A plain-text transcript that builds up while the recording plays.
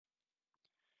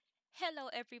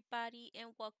Hello, everybody, and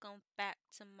welcome back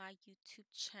to my YouTube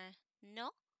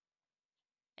channel.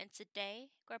 And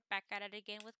today we're back at it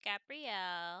again with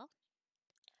Gabrielle.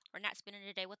 We're not spending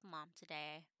the day with mom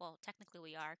today. Well, technically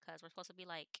we are, because we're supposed to be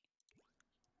like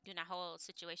doing that whole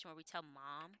situation where we tell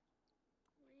mom,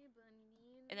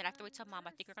 and then after we tell mom, I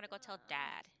think we're gonna go tell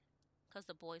dad, because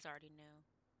the boys already knew.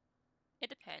 It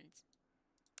depends.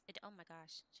 Oh my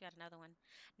gosh, she got another one.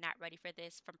 Not ready for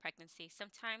this from pregnancy.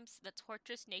 Sometimes the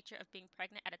torturous nature of being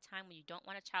pregnant at a time when you don't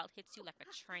want a child hits you like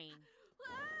a train.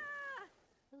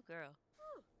 Oh, girl.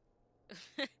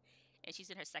 And she's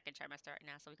in her second trimester right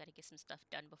now, so we got to get some stuff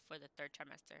done before the third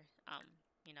trimester,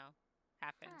 you know,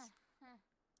 happens.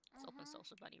 Let's open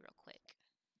Social Buddy real quick.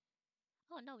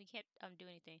 Oh no, we can't do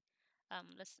anything.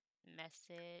 Let's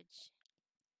message.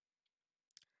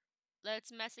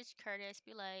 Let's message Curtis.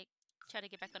 Be like, try to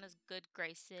get back on his good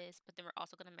graces. But then we're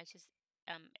also gonna message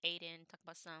Aiden, talk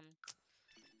about some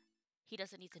he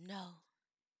doesn't need to know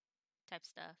type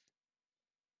stuff.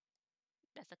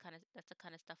 That's the kind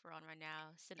of stuff we're on right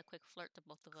now. Send a quick flirt to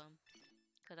both of them,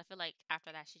 because I feel like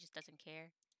after that she just doesn't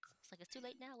care. It's like it's too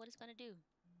late now. What is it gonna do?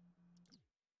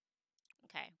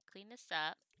 Okay, clean this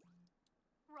up.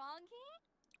 Wrongy?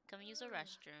 Come use the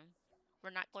restroom. We're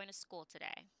not going to school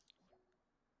today.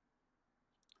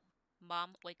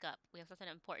 Mom, wake up. We have something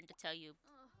important to tell you.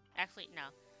 Actually, no.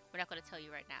 We're not going to tell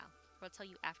you right now. We'll tell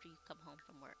you after you come home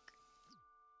from work.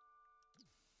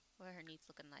 What are her needs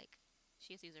looking like?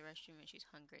 She has to use the restroom and she's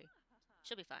hungry.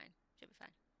 She'll be fine. She'll be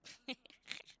fine.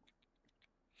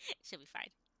 She'll be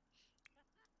fine.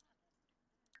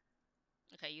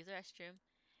 Okay, use the restroom.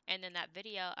 And then that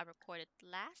video I recorded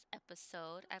last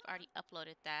episode, I've already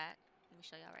uploaded that. Let me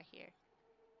show y'all right here.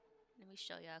 Let me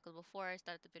show y'all, because before I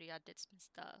started the video, I did some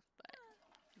stuff, but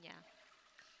yeah.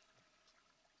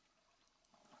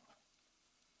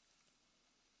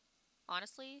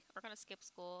 Honestly, we're gonna skip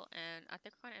school, and I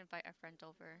think we're gonna invite our friend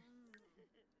over.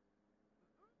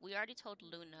 We already told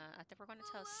Luna. I think we're gonna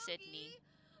tell Sydney.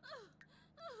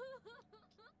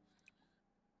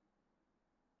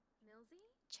 Millsy?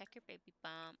 Check your baby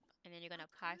bump, and then you're gonna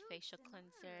apply facial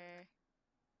cleanser.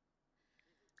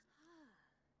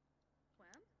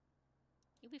 Wham?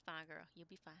 You'll be fine, girl. You'll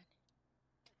be fine.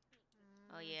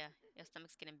 Oh yeah, your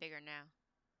stomach's getting bigger now.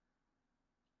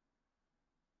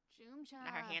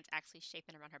 Now her Joomcha. hand's actually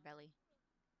shaping around her belly,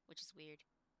 which is weird.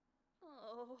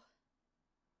 Oh.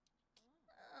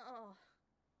 Oh.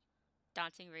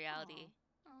 Daunting reality.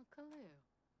 Oh, Kalu.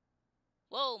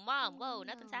 Whoa, mom! Oh, Whoa,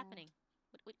 nothing's no. happening.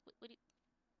 What do you...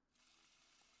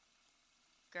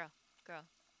 Girl, girl,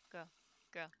 girl,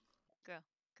 girl, girl,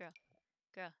 girl,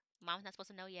 girl. Mom's not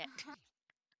supposed to know yet.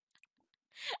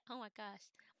 Oh my gosh.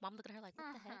 Mom look at her like,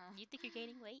 what the heck? You think you're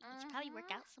gaining weight? You should probably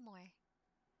work out some more.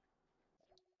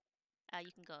 You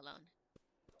can go alone.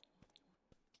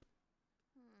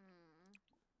 Hmm.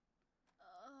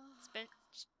 Spend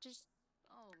just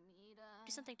Oh, Mita.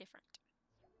 do something different.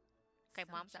 Okay,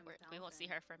 mom's at work. We won't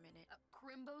see her for a minute.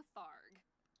 Crimbo Tharg.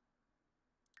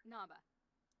 Naba.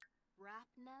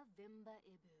 Rapna Vimba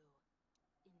Ibu.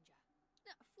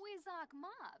 Inja. Fuizak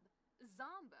Mob.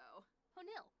 Zombo.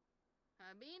 Honil.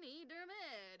 Habini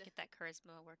Dermid. Get that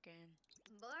charisma working.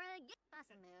 Bora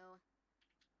Gipasamu.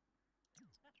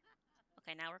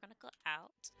 Okay, now we're gonna go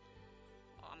out.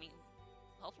 Well, I mean,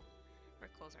 hopefully her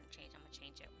clothes aren't changed. I'm gonna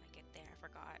change it when I get there. I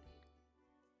forgot.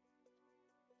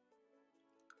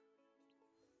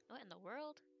 What in the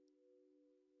world?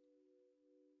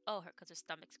 Oh, because her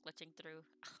stomach's glitching through.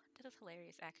 That is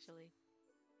hilarious, actually.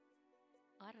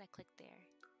 Why did I click there?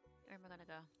 Where am I gonna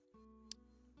go?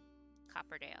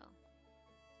 Copperdale.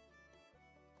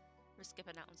 We're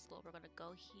skipping out in school. We're gonna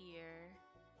go here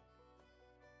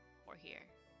or here.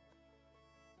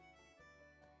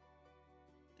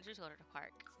 Let's just go to the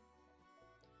park.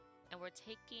 And we're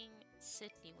taking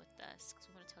Sydney with us because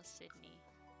we want to tell Sydney.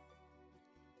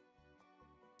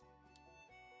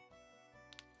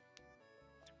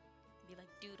 Be like,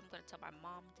 dude, I'm gonna tell my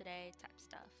mom today, type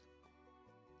stuff.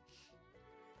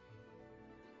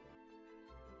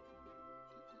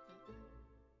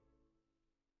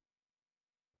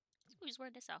 Who's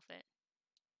wearing this outfit?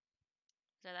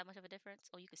 Is there that much of a difference?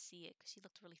 Oh, you could see it because she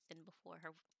looked really thin before.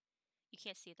 You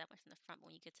can't see it that much from the front,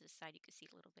 but when you get to the side, you can see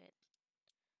a little bit.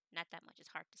 Not that much.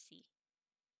 It's hard to see.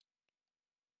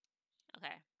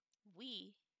 Okay.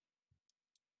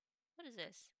 What is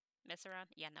this? Mess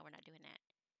around? Yeah, no, we're not doing that.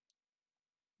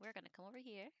 We're gonna come over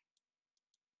here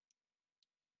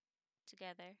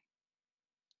together.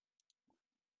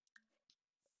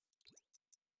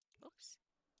 Oops.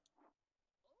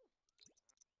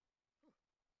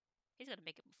 He's gonna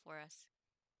make it before us.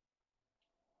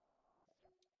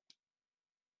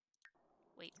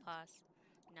 Wait, pause.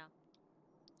 No.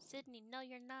 Sydney, no,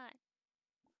 you're not.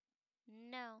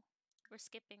 No. We're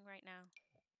skipping right now.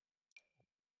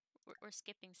 We're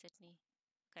skipping Sydney.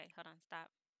 Okay, hold on, stop.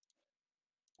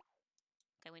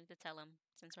 Okay, we need to tell him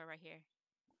since we're right here.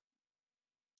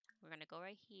 We're gonna go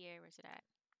right here. Where's it at?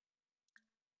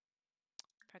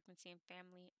 Pregnancy and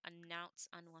family. Announce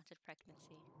unwanted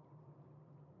pregnancy.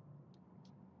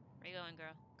 Where you going,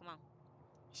 girl? Come on.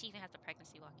 She even has the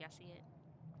pregnancy walk. Y'all see it?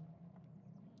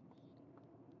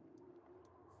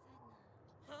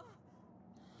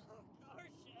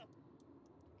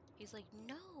 He's like,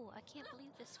 no, I can't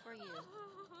believe this for you.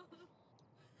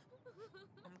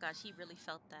 Oh my gosh, he really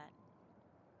felt that.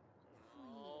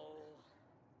 Oh,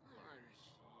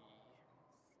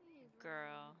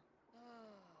 Girl.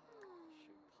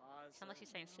 Margie. Sounds like she's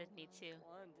saying Sydney too.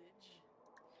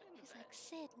 She's like,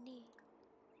 Sydney.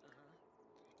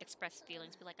 Express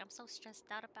feelings. Be like, I'm so stressed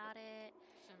out about it.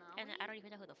 And I don't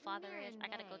even know who the father is. I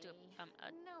gotta go do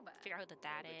figure out who the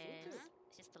dad is.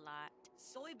 It's just a lot.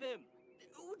 Soybim,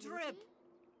 Udrip,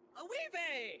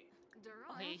 Awive!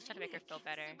 Oh, he's trying to make her feel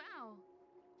better.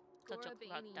 He'll joke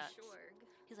about ducks.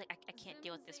 He's like, I can't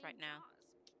deal with this right now.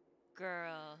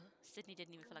 Girl, Sydney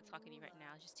didn't even feel like talking to you right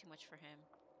now. It's just too much for him.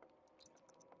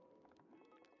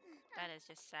 That is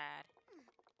just sad.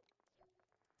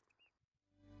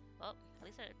 Well,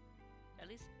 at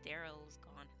least Daryl's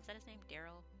gone. Is that his name,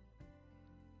 Daryl?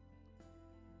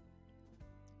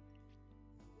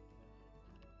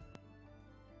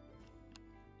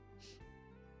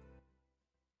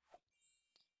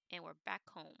 And we're back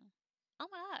home. Oh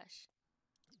my gosh.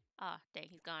 Ah, dang,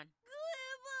 he's gone.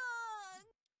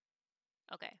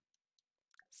 Okay.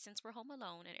 Since we're home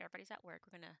alone and everybody's at work,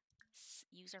 we're gonna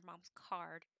use our mom's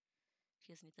card.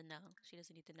 She doesn't need to know. She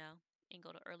doesn't need to know. And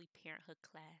go to early parenthood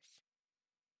class.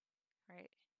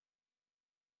 Right?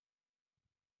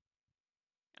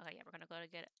 Okay, yeah, we're gonna go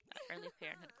to get early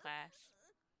parenthood class.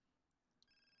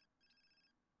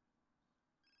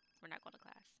 We're not going to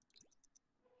class.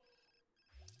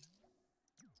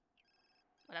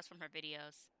 Well, that's from her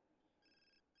videos.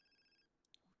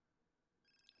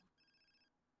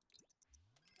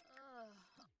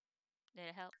 Did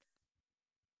it help?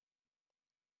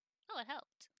 Oh, it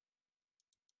helped.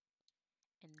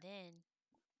 And then,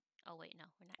 oh wait, no,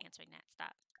 we're not answering that.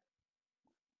 Stop.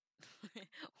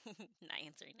 Not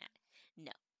answering that.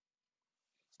 No.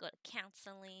 Go to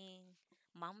counseling.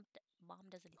 Mom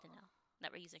doesn't need to know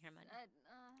that we're using her money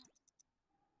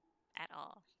at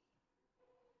all.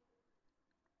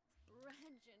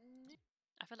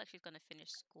 I feel like she's gonna finish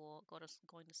school, going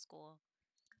to school.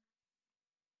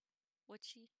 Would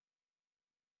she?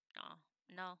 Oh,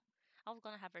 no. I was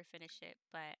gonna have her finish it,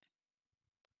 but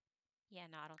yeah,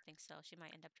 no, I don't think so. She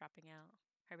might end up dropping out.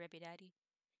 Her baby daddy.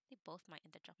 They both might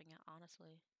end up dropping out,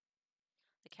 honestly.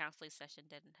 The counseling session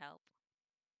didn't help.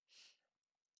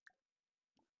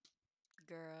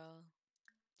 Girl,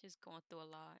 she's going through a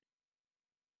lot.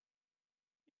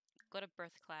 Go to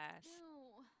birth class.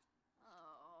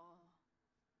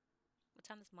 What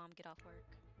time does mom get off work?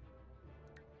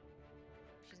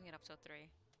 She's gonna get up till 3.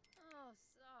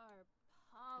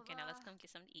 Okay, now let's come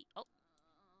get something to eat. Oh,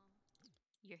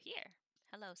 you're here.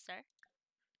 Hello, sir.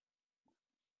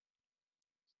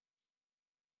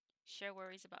 Share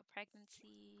worries about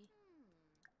pregnancy.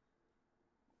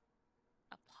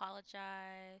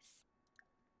 Apologize.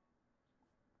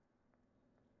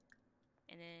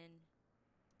 And then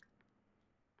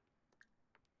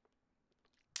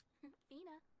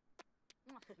Fina.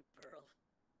 Pearl.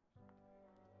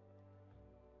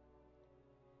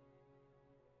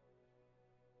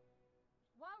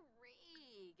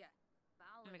 Warig.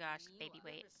 oh my gosh, baby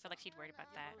weight. I feel like she'd worried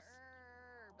about that.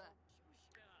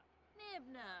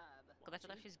 Nibnub. Because I feel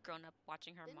like she's grown up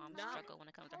watching her mom Nah. struggle when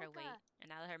it comes to her weight. And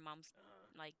now that her mom's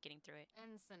like getting through it.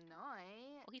 And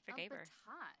Sonoy. Oh, he forgave her.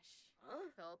 Batash. Huh?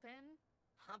 Philpin.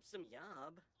 Hopsum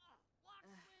yob.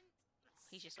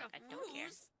 He's just like, I don't care.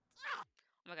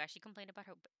 Oh my gosh, she complained about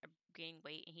her gaining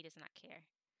weight and he does not care.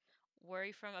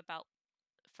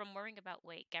 From worrying about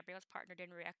weight, Gabrielle's partner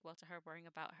didn't react well to her worrying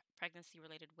about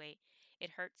pregnancy-related weight.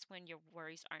 It hurts when your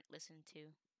worries aren't listened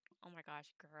to. Oh my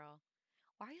gosh, girl.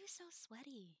 Why are you so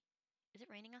sweaty? Is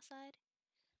it raining outside?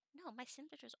 No, my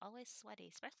sister's always sweaty,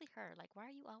 especially her. Like, why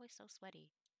are you always so sweaty?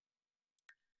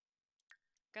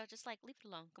 Girl, just like, leave it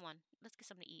alone. Come on, let's get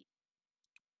something to eat.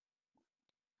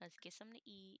 Let's get something to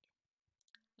eat.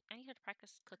 I need her to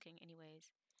practice cooking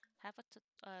anyways. Have a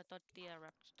tortilla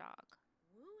wrapped dog.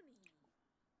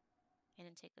 And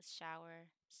then take a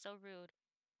shower. So rude.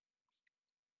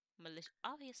 Malicious.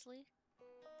 Obviously.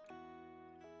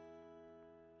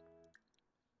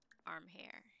 Arm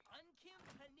hair. Kim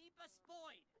Panipa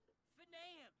Spoid.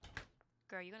 Fanam.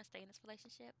 Girl, you gonna stay in this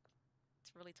relationship?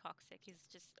 It's really toxic. He's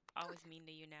just always mean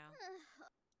to you now.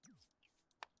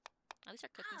 At least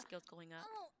our cooking skills going up.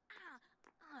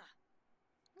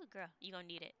 Ooh, girl, you gonna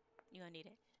need it. You gonna need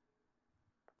it.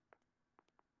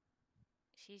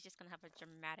 She's just gonna have a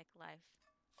dramatic life.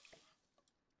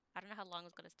 I don't know how long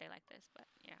it's gonna stay like this, but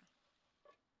yeah.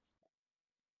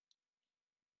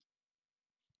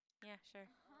 Yeah, sure.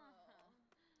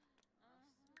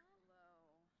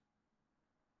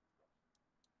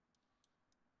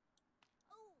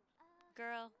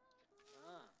 Girl.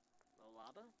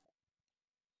 Lolaba?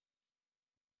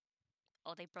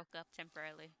 Oh, they broke up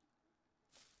temporarily.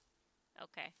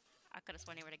 Okay. I could have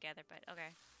sworn they were together, but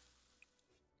okay.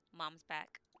 Mom's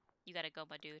back. You gotta go,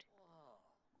 my dude. Whoa.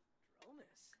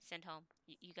 Dromus. Send home.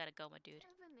 You gotta go, my dude.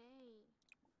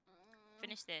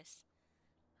 Finish this.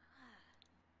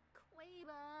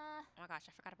 Quaba. Oh my gosh,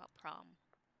 I forgot about prom.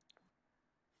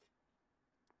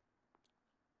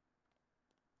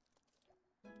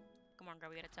 Come on,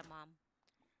 girl, we gotta tell mom.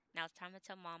 Now it's time to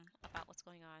tell mom about what's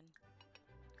going on.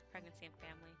 Pregnancy and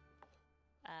family.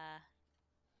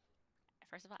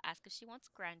 First of all, ask if she wants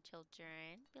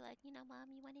grandchildren. Be like, mom,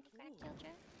 you want any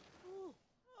grandchildren? Ooh.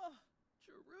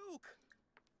 Jaruk.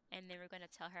 And then we're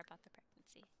gonna tell her about the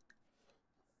pregnancy.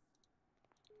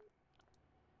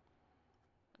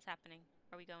 What's happening?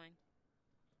 Where are we going?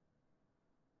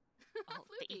 Oh,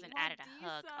 they even added a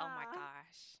hug. Oh my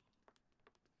gosh.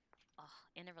 Oh,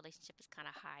 and the relationship is kind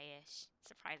of high-ish,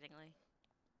 surprisingly.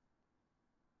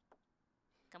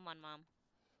 Come on, mom.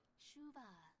 Shuva.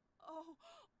 Oh,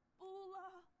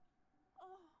 Bula.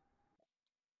 Oh.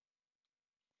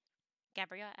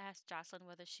 Gabrielle asked Jocelyn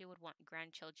whether she would want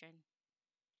grandchildren.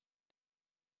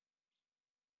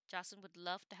 Jocelyn would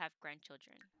love to have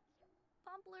grandchildren.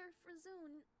 Pompler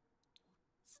Frazoon.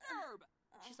 Serb.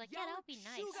 She's like, yeah, that would be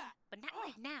nice, Sugar. but not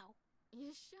right now.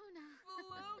 Yeshona.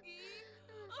 Flogi.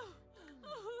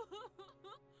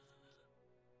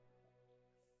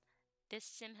 This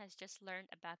sim has just learned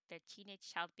about their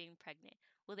teenage child being pregnant.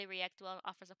 Will they react well and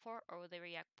offer support, or will they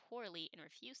react poorly and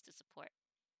refuse to support?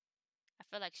 I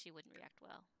feel like she wouldn't react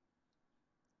well.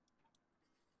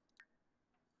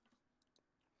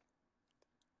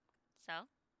 So?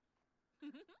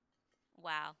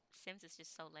 Wow, Sims is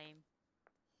just so lame.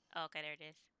 Oh, okay, there it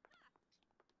is.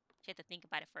 She had to think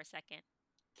about it for a second.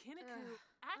 Kinaku.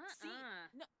 Axie.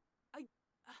 No, I.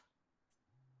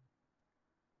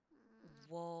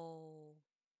 Whoa.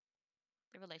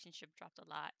 The relationship dropped a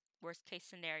lot. Worst case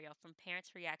scenario, from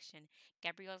parents' reaction,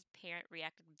 Gabrielle's parent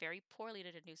reacted very poorly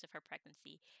to the news of her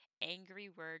pregnancy. Angry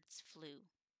words flew.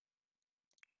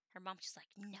 Her mom's just like,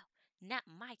 no, not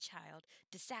my child.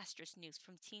 Disastrous news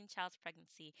from teen child's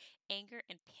pregnancy. Anger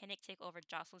and panic take over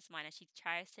Jocelyn's mind as she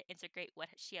tries to integrate what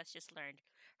she has just learned.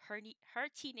 Her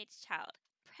teenage child,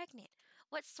 pregnant.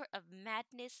 What sort of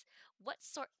madness, what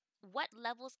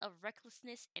levels of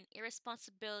recklessness and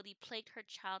irresponsibility plagued her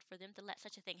child for them to let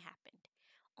such a thing happen?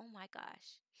 Oh my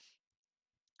gosh.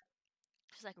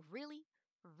 She's like, really?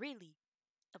 Really?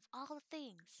 Of all the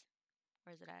things.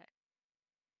 Where's it at?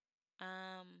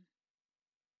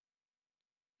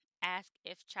 Ask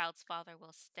if child's father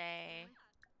will stay.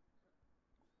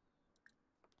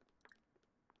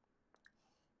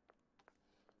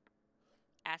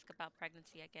 Ask about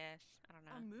pregnancy, I guess. I don't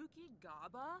know. Amuki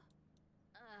Gaba.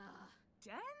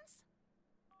 Dens.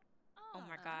 Oh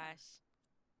my gosh.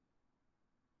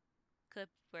 Could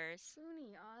be worse. Suni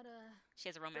Ada. She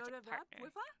has a romantic partner.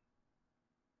 Wifa?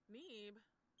 Meeb.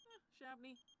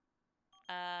 Shabney.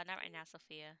 Not right now,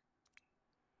 Sophia.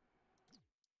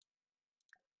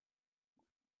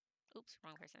 Oops,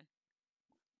 wrong person.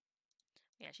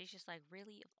 Yeah, she's just like,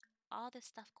 really? All this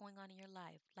stuff going on in your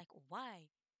life. Like, why?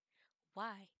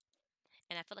 Why?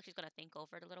 And I feel like she's gonna think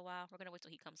over it a little while. We're gonna wait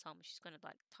till he comes home and she's gonna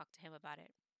like talk to him about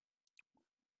it.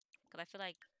 Cause I feel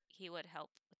like he would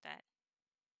help with that.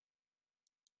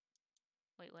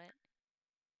 Wait, what?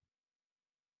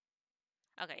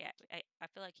 Okay, yeah. I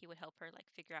feel like he would help her like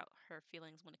figure out her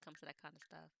feelings when it comes to that kind of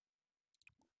stuff.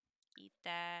 Eat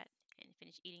that and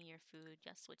finish eating your food.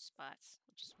 Just switch spots,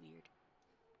 which is weird.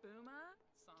 Booma.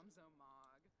 Samzo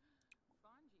Mog.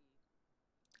 Bonji.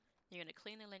 You're gonna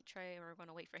clean the lint tray, or we're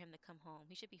gonna wait for him to come home.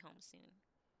 He should be home soon.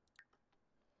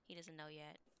 He doesn't know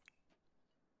yet.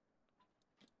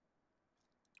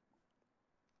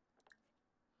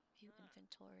 View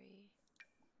inventory.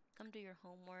 Come do your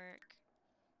homework.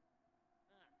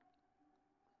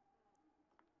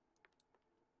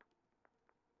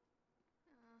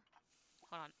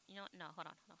 Hold on. You know what? No, hold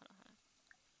on.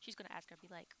 She's gonna ask her, be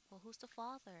like, well, who's the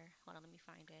father? Hold on, let me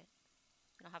find it.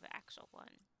 I don't have an actual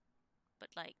one. But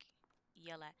like,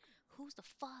 yell at, "Who's the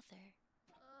father?"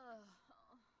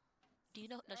 Do you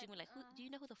know? No, she's gonna be like, "Who? Do you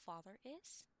know who the father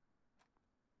is?"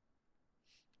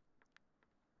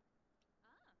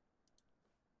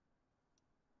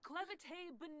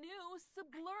 Clevite Benu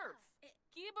Sublurf.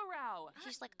 Gibarau.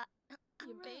 She's like, Your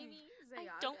 "Alright, baby I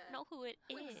Zayaga. don't know who it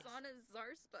is." Lixana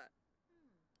Zarspa.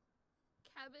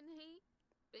 Cabin Hate.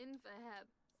 Bin Faheb.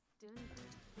 Dun.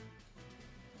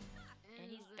 And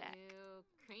he's back.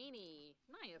 Craney.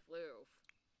 Naya Floof.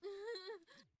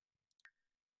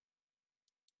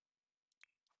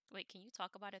 Wait, can you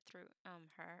talk about it through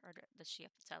her, or does she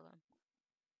have to tell him?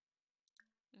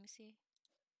 Let me see.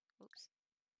 Oops.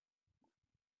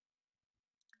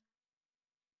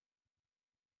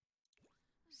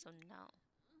 So no.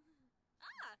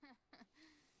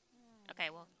 Okay,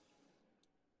 well,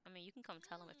 I mean, you can come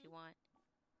tell him if you want.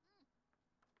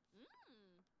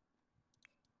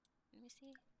 Let me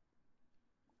see.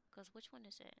 Cause which one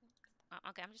is it?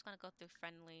 Okay, I'm just gonna go through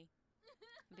friendly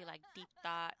and be like deep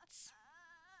thoughts,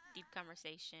 deep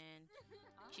conversation.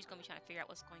 She's gonna be trying to figure out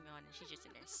what's going on, and she's just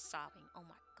in there sobbing. Oh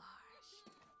my gosh.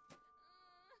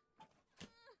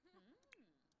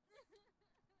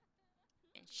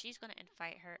 And she's gonna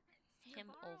invite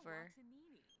him over.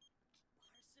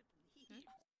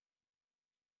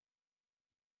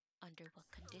 Under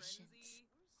what conditions?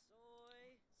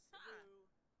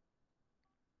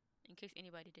 In case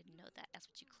anybody didn't know that, that's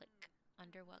what you click.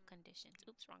 Under what conditions?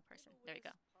 Oops, wrong person. There we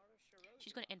go.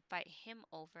 She's gonna invite him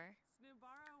over,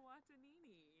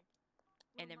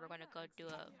 and then we're gonna go do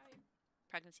a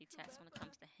pregnancy test when it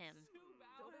comes to him.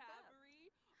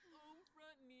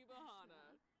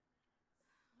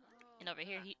 And over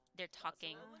here, they're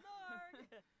talking.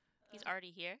 He's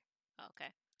already here. Oh,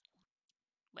 okay.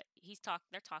 But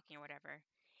they're talking or whatever,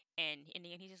 and in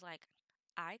the end, he's just like,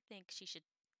 "I think she should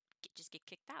just get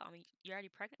kicked out. I mean, you're already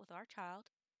pregnant with our child,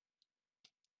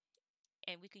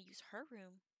 and we can use her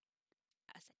room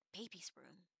as a baby's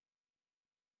room."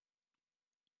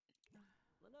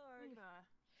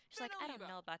 She's like, "I don't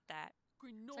know about that."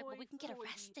 It's like, "Well, we can get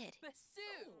arrested."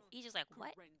 He's just like,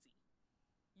 "What?"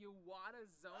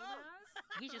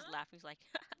 He's just laughing. He's like,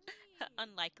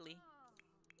 "Unlikely."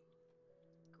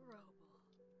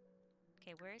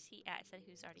 Okay, where is he at? It said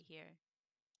who's already here.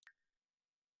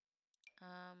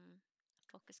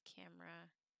 Focus camera.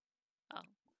 Oh.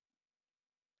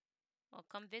 Well,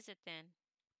 come visit then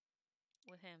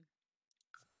with him.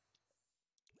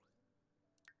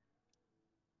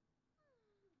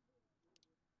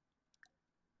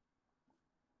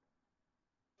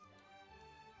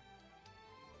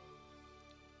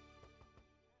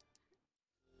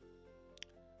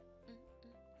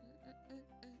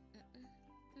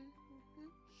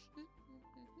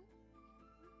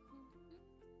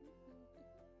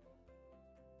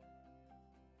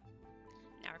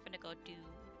 Now we're gonna go do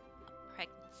a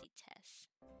pregnancy test.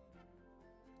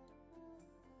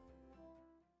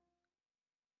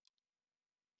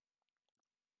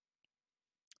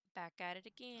 Back at it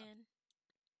again.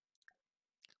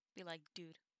 Be like,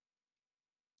 "Dude,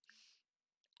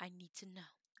 I need to know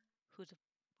who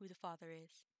the father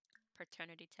is."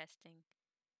 Paternity testing.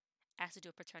 Asked to do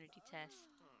a paternity test.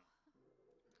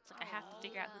 It's like, I have to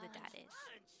figure out who the dad is.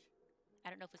 I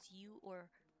don't know if it's you or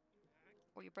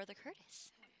your brother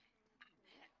Curtis.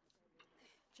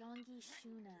 Jongi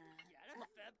Shuna.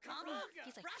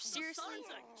 He's like, "Seriously?" He's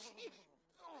like,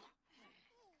 "Oh,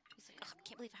 I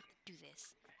can't believe I have to do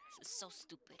this. This is so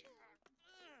stupid."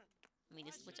 I mean,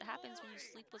 this is what happens when you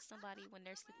sleep with somebody when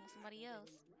they're sleeping with somebody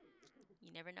else.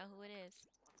 You never know who it is.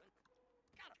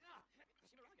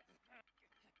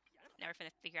 Now we're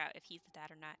gonna figure out if he's the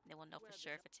dad or not, and then we'll know for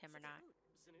sure if it's him or not.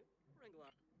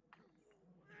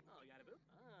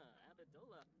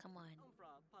 Come on.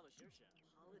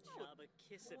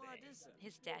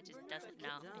 His dad just doesn't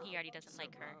know, and he already doesn't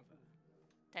like her.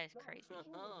 That is crazy.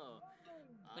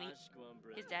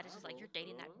 His dad is just like, "You're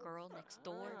dating that girl next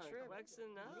door."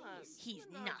 He's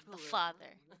not the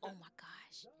father. Oh my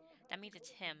gosh. That means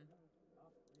it's him.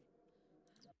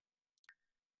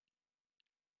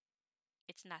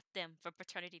 It's not them for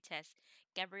paternity test.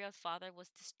 Gabrielle's father was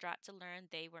distraught to learn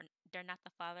they're not the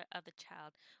father of the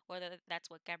child. Whether that's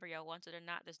what Gabrielle wanted or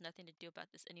not, there's nothing to do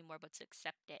about this anymore but to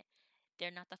accept it.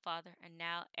 They're not the father, and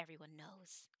now everyone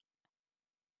knows.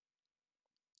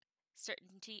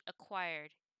 Certainty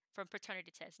acquired from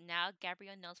paternity test. Now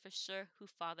Gabrielle knows for sure who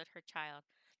fathered her child.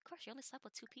 Of course, she only slept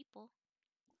with 2 people.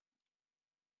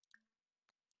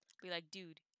 Be like,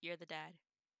 "Dude, you're the dad."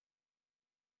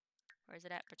 Or is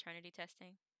it at paternity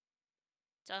testing?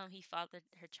 Tell him he fathered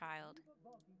her child.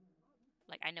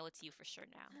 Like, "I know it's you for sure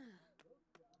now."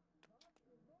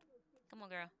 Come on,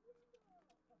 girl.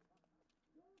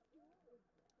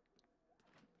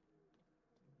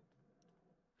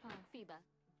 Habiba.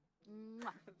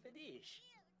 Mwah.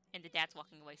 Vidish. And the dad's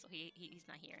walking away, so he's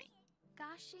not hearing.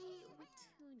 Gashi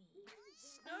Watuni.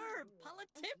 Snurb.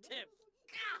 Palatip tip.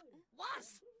 Gah.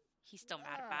 Was. He's still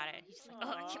mad about it. He's just like,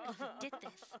 oh, I can't believe you did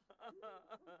this.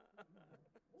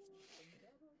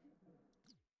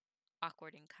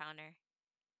 Awkward encounter.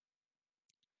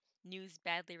 News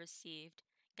badly received.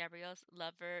 Gabrielle's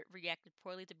lover reacted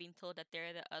poorly to being told that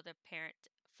they're the other parent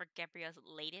for Gabrielle's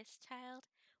latest child.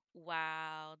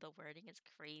 Wow, the wording is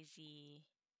crazy.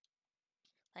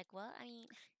 Like, well, I mean,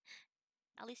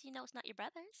 at least you know it's not your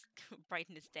brother's.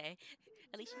 Brightness day.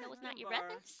 At least you know it's not your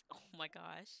brother's. Oh my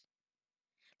gosh.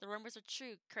 The rumors are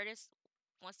true. Curtis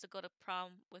wants to go to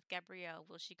prom with Gabrielle.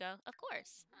 Will she go? Of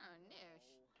course. Oh, noosh.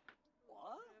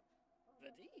 What?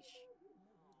 Vidish.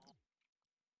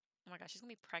 Oh my gosh, she's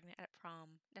gonna be pregnant at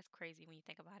prom. That's crazy when you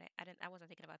think about it. I wasn't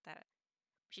thinking about that.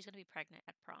 She's gonna be pregnant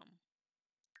at prom.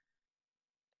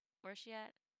 Where's she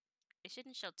at? It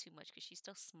shouldn't show too much because she's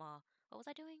still small. What was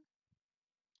I doing?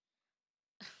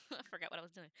 I forgot what I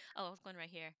was doing. Oh, I was going right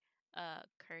here.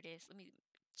 Curtis. Let me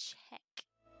check.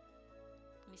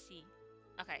 Let me see.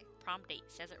 Okay, prom date.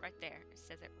 Says it right there. It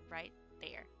says it right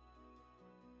there.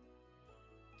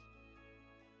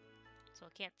 So I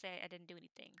can't say I didn't do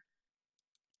anything.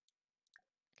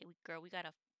 Okay, we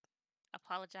gotta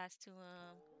apologize to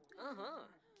him. Uh-huh.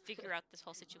 Figure out this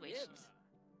whole situation.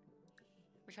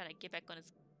 We're trying to get back on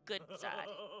his good side.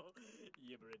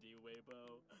 Yibbity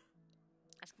Weibo.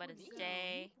 Ask about his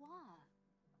day.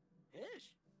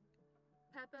 Ish.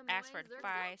 Ask for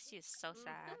advice. She is so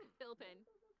sad. Philpin.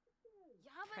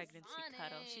 Pregnancy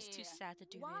cuddle. She's too sad to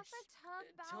do this.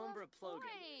 Tombra Plogan.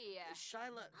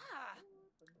 Shyla.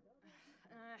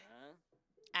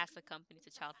 Ask the company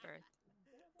to childbirth.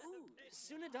 Ooh,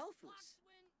 Sunadolphus.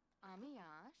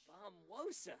 Amiyash.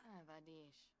 Bomwosa.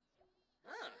 Vadish.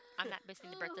 I'm not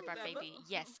missing the birth of our baby.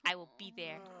 Yes, I will be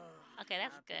there. Okay,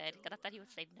 that's good. Because I thought he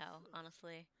would say no,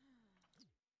 honestly.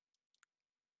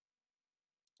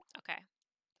 Okay.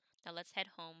 Now let's head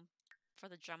home for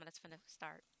the drama that's gonna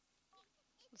start.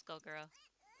 Let's go, girl.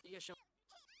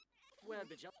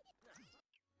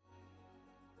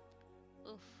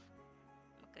 Oof.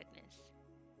 My goodness.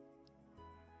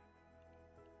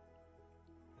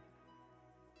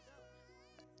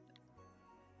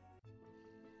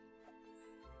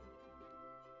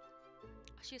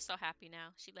 She's so happy now.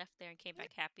 She left there and came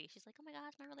back happy. She's like, oh my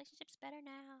gosh, my relationship's better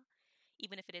now.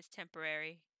 Even if it is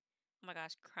temporary. Oh my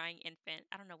gosh, crying infant.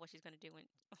 I don't know what she's gonna do when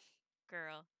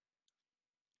girl.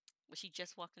 When she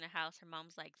just walked in the house, her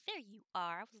mom's like, there you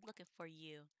are. I was looking for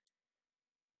you.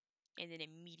 And then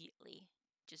immediately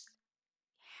just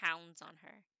hounds on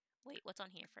her. Wait, what's on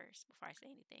here first before I say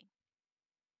anything?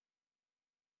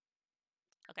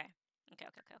 Okay. Okay.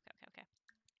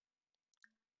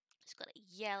 She's gonna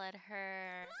yell at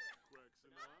her.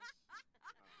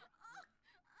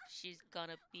 She's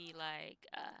gonna be like,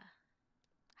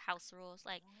 house rules.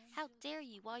 Like, how dare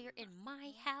you while you're in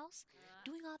my house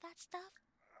doing all that stuff?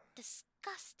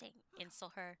 Disgusting.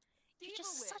 Insult her. You're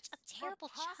just such a terrible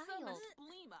child.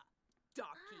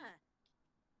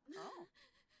 Oh.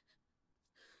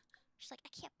 She's like, I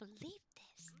can't believe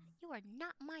this. You are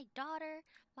not my daughter.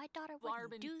 My daughter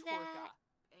wouldn't do that.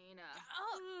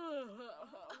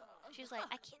 She's like,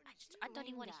 I don't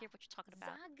even want to hear what you're talking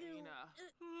about.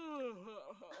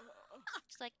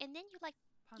 She's like, and then you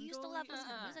used to love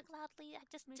listening to music loudly. I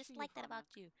just like that about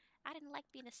you. I didn't like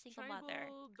being a single mother.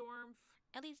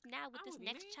 At least now with this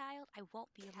next child, I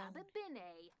won't be alone.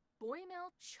 Kababine.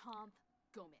 Boymel chomp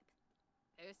gomip.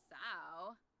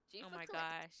 Usao. Oh my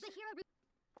gosh.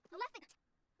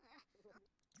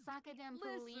 Sakadem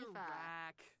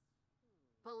Pulifa.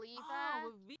 Pulifa.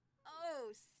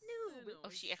 Oh, Snoop. Oh,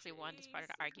 she actually won this part of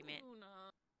the argument.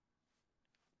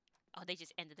 Oh, they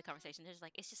just ended the conversation. They're just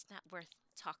like, it's just not worth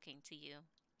talking to you.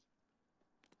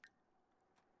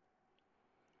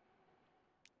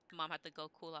 Mom had to go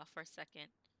cool off for a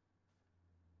second.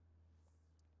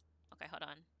 Okay, hold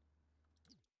on.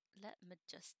 Let me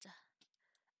just.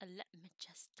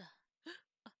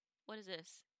 What is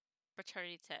this?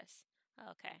 Fraternity test.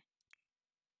 Oh, okay.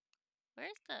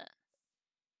 Where's the?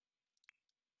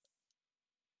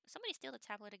 Somebody steal the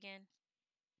tablet again.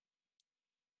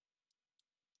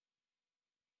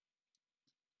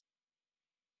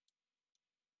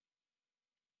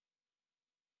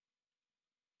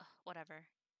 Ugh, whatever.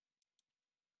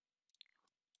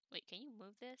 Wait, can you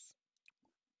move this?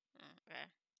 Okay.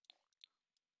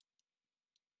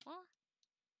 What?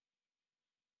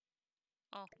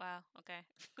 Oh, wow. Okay.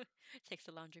 Takes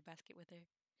the laundry basket with her.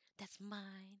 That's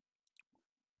mine.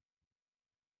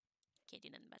 Can't do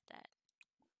nothing about that.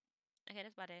 Okay,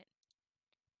 that's about it.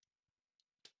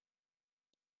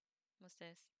 What's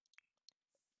this?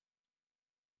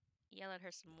 Yell at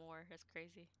her some more. That's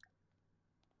crazy.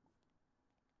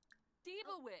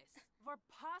 Divawis.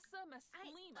 Varpasa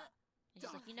Maslima. And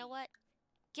she's like, you know what?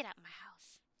 Get out my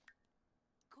house.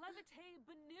 Clevite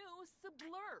Benu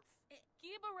Sublurf.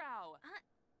 Gibarau.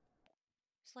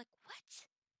 She's like, what?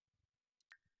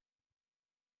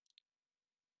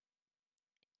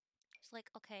 She's like,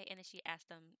 okay. And then she asked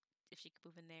them if she could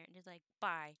move in there. And he's like,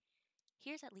 bye.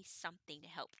 Here's at least something to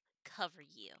help cover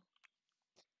you.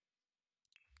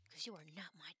 Because you are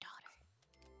not my daughter.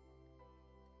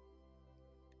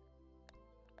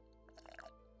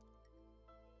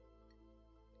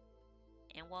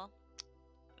 And well,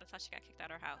 that's how she got kicked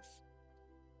out of her house.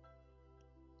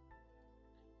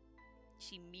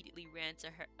 She immediately ran to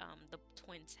her the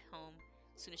twins' home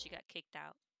as soon as she got kicked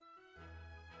out.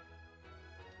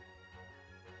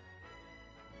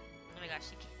 Oh my gosh,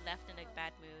 she left in a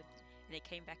bad mood, and they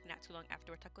came back not too long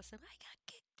afterward. Taco said, "I got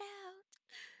kicked out."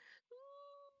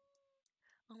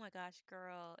 Oh my gosh,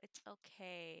 girl, it's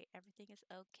okay. Everything is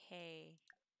okay.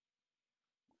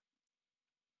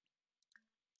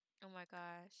 Oh my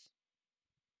gosh.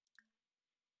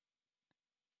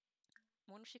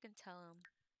 I wonder if she can tell him.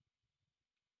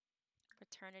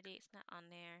 Paternity, it's not on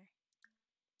there.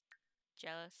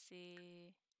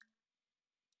 Jealousy.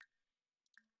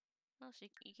 No,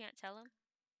 you can't tell him.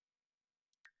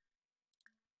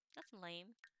 That's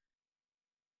lame.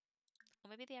 Well,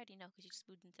 maybe they already know because you just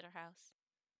moved into their house.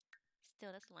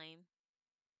 Still, that's lame.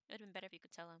 It would have been better if you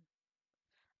could tell him.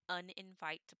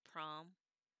 Uninvite to prom.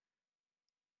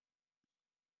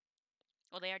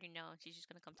 Well, they already know. She's just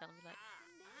gonna come tell him, be like,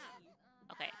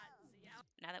 okay,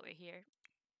 now that we're here,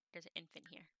 there's an infant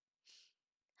here.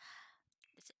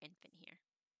 There's an infant here.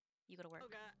 You go to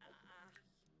work.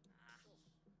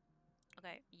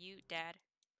 Okay, you, dad,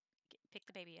 pick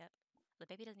the baby up. The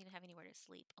baby doesn't even have anywhere to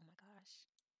sleep. Oh my gosh.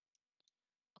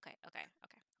 Okay.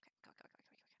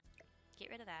 Get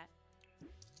rid of that.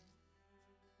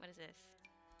 What is this?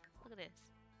 Look at this.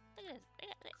 Look at this.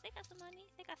 They got some money.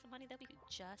 They got some money. They'll be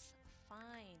just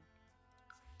fine.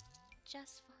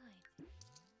 Just fine.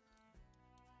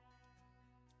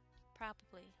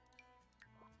 Probably.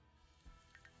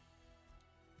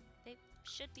 They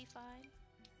should be fine.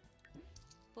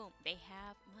 Boom. They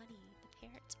have money. The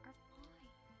parents are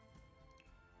fine.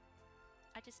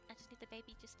 I just need the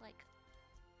baby just like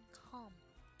calm.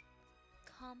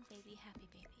 Calm baby, happy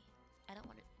baby. I don't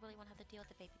really want to have to deal with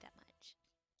the baby that much.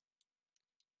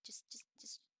 Just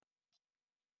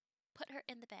put her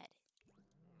in the bed.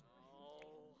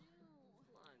 Oh,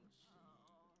 lunch.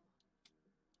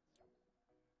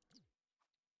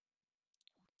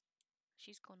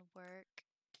 She's going to work.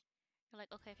 You're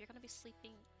like, okay, if you're gonna be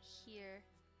sleeping here,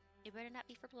 it better not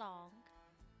be for long,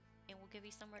 and we'll give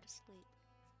you somewhere to sleep.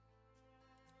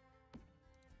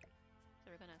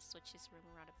 So we're gonna switch his room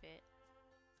around a bit.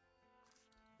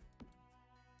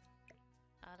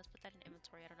 Let's put that in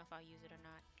inventory. I don't know if I'll use it or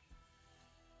not.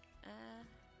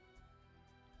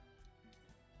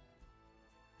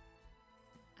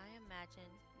 I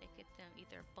imagine they get them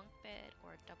either a bunk bed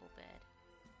or a double bed.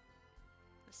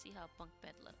 Let's see how a bunk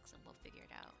bed looks, and we'll figure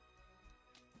it out.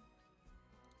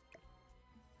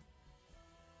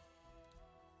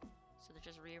 So they're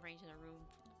just rearranging the room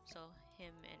so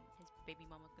him and his baby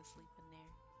mama can sleep in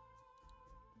there.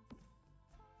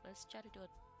 Let's try to do a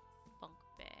bunk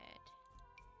bed.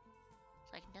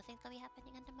 It's like nothing's gonna be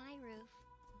happening under my roof.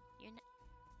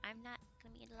 I'm not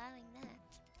gonna be allowing that.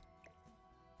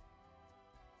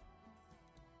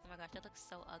 Oh my gosh, that looks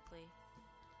so ugly.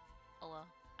 Oh well,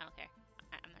 I don't care.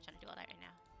 I'm not trying to do all that right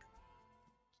now.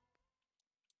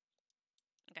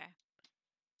 Okay.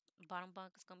 Bottom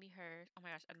bunk is gonna be hers. Oh my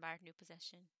gosh, I buy her new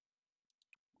possession.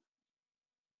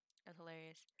 That's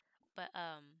hilarious. But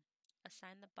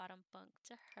assign the bottom bunk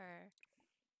to her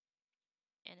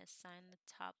and assign the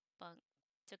top bunk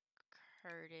to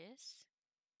Curtis.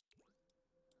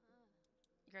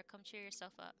 Girl, come cheer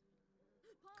yourself up.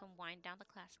 Come wind down the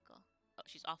classical. Oh,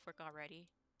 she's off work already.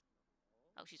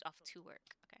 Oh, she's off to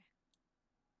work. Okay.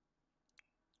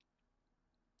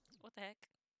 What the heck?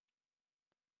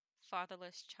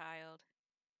 Fatherless child.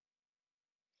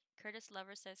 Curtis'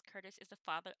 lover says Curtis is the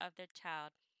father of their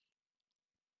child.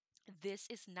 This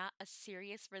is not a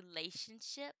serious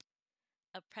relationship.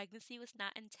 A pregnancy was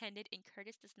not intended, and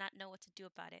Curtis does not know what to do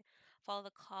about it. Follow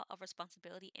the call of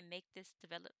responsibility and make this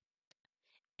develop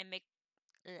and make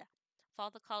ugh. Follow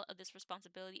the call of this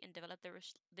responsibility and develop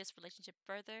this relationship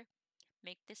further.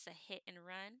 Make this a hit and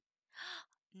run.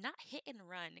 Not hit and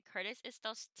run. Curtis is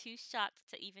still too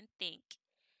shocked to even think.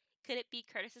 Could it be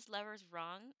Curtis's lover is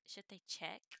wrong? Should they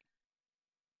check?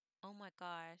 Oh my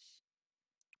gosh.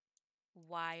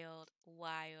 Wild,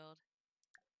 wild.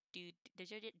 Dude,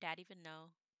 did your dad even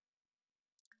know?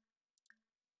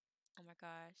 Oh my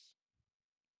gosh.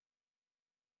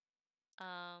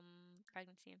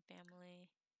 Pregnancy and family.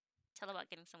 Tell about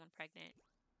getting someone pregnant.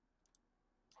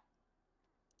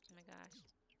 Oh my gosh.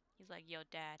 He's like, yo,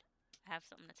 dad, I have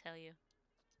something to tell you.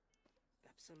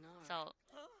 Epsonar. So,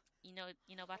 you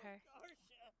know about her?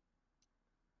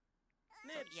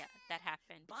 So Nibs. yeah, that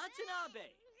happened.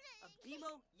 Watanabe.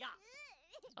 Abimo ya.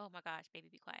 Oh my gosh, baby,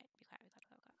 be quiet. Be quiet, be quiet,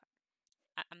 be quiet, be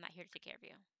quiet. I'm not here to take care of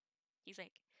you. He's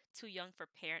like too young for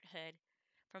parenthood,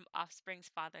 from offspring's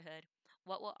fatherhood.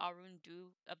 What will Arun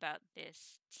do about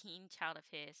this teen child of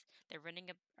his? They're running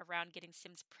around getting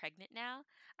Sims pregnant now.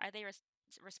 Are they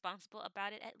responsible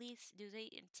about it at least? Do they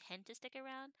intend to stick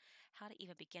around? How to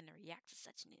even begin to react to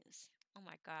such news? Oh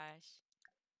my gosh.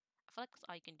 I feel like that's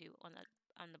all you can do on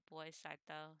the boys' side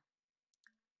though.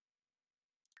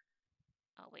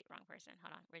 Oh wait, wrong person.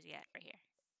 Hold on. Where's he at? Right here.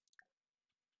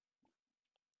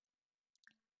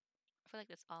 I feel like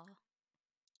that's all.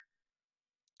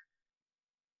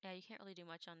 Yeah, you can't really do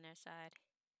much on their side.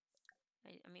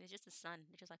 I mean, it's just the sun.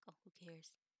 They're just like, oh, who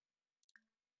cares?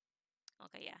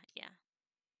 Okay, yeah, yeah.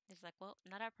 It's like, well,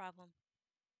 not our problem.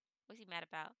 What's he mad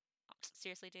about? Oh,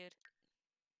 seriously, dude?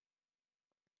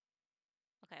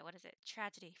 Okay, what is it?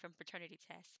 Tragedy from paternity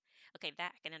test. Okay,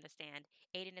 that I can understand.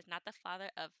 Aiden is not the father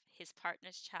of his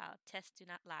partner's child. Tests do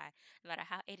not lie. No matter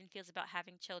how Aiden feels about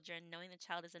having children, knowing the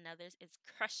child is another's is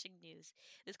crushing news.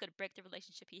 This could break the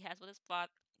relationship he has with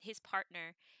his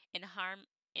partner, and harm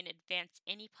in advance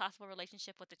any possible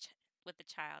relationship with with the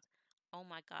child. Oh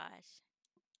my gosh,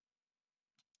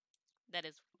 that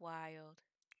is wild.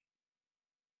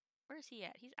 Where is he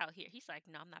at? He's out here. He's like,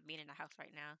 no, I'm not being in the house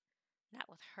right now. Not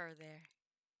with her there.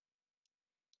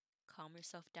 Calm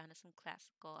yourself down to some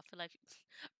classical. I feel like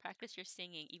practice your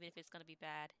singing, even if it's gonna be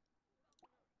bad.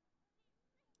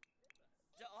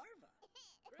 D'Arva.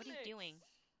 What are you doing?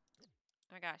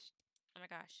 Oh my gosh. Oh my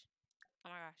gosh. Oh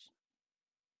my gosh.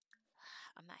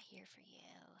 I'm not here for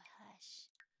you.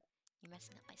 Hush. You're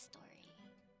messing up my story.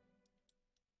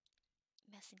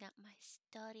 Messing up my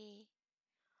story.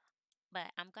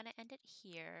 But I'm gonna end it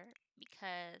here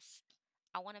because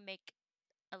I want to make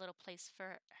a little place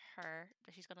for her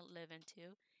that she's gonna live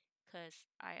into. Cause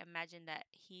I imagine that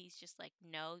he's just like,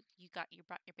 no, you brought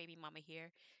your baby mama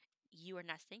here. You are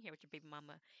not staying here with your baby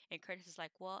mama. And Curtis is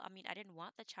like, well, I mean, I didn't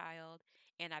want the child,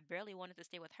 and I barely wanted to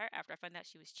stay with her after I found out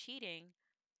she was cheating.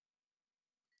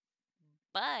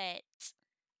 But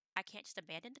I can't just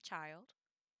abandon the child.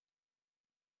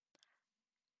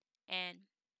 And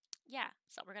yeah,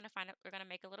 so we're gonna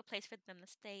make a little place for them to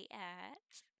stay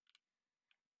at,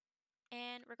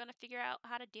 and we're gonna figure out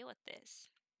how to deal with this.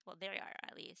 Well, there you are,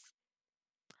 at least.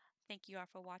 Thank you all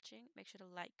for watching. Make sure to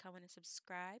like, comment, and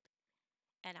subscribe.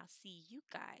 And I'll see you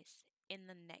guys in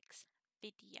the next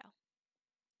video.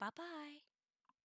 Bye bye.